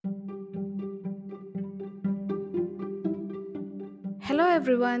Hello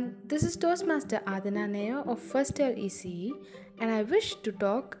everyone, this is Toastmaster Adana Nair of first year ECE and I wish to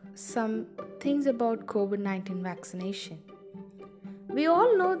talk some things about COVID-19 vaccination. We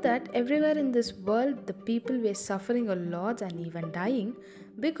all know that everywhere in this world the people were suffering a lot and even dying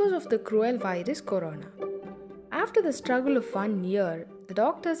because of the cruel virus corona. After the struggle of 1 year, the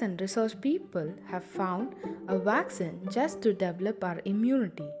doctors and research people have found a vaccine just to develop our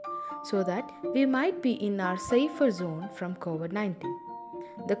immunity so that we might be in our safer zone from COVID 19.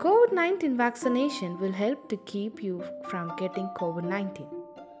 The COVID 19 vaccination will help to keep you from getting COVID 19.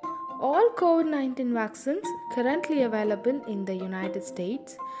 All COVID 19 vaccines currently available in the United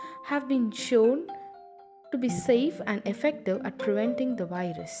States have been shown to be safe and effective at preventing the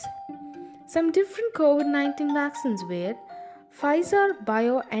virus. Some different COVID 19 vaccines were Pfizer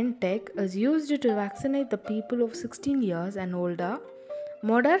BioNTech is used to vaccinate the people of 16 years and older.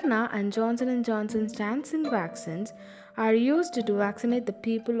 Moderna and Johnson & Johnson's Janssen vaccines are used to vaccinate the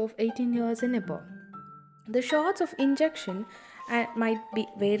people of 18 years and above. The shots of injection might be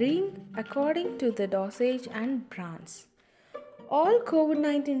varying according to the dosage and brands. All COVID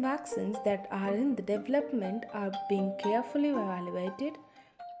 19 vaccines that are in the development are being carefully evaluated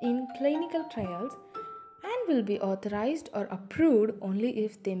in clinical trials and will be authorized or approved only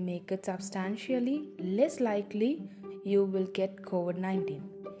if they make it substantially less likely you will get COVID 19.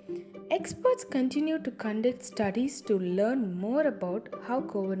 Experts continue to conduct studies to learn more about how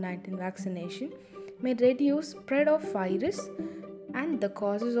COVID 19 vaccination may reduce spread of virus and the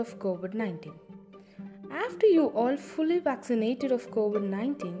causes of COVID 19. After you all fully vaccinated of COVID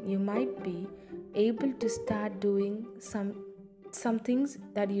 19, you might be able to start doing some things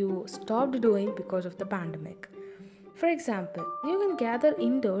that you stopped doing because of the pandemic. For example, you can gather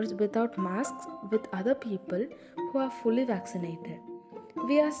indoors without masks with other people who are fully vaccinated.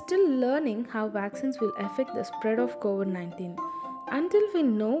 We are still learning how vaccines will affect the spread of COVID 19. Until we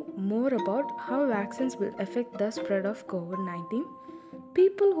know more about how vaccines will affect the spread of COVID 19,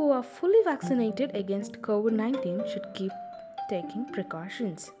 people who are fully vaccinated against COVID 19 should keep taking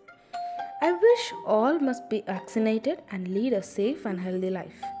precautions. I wish all must be vaccinated and lead a safe and healthy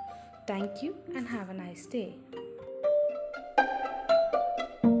life. Thank you and have a nice day.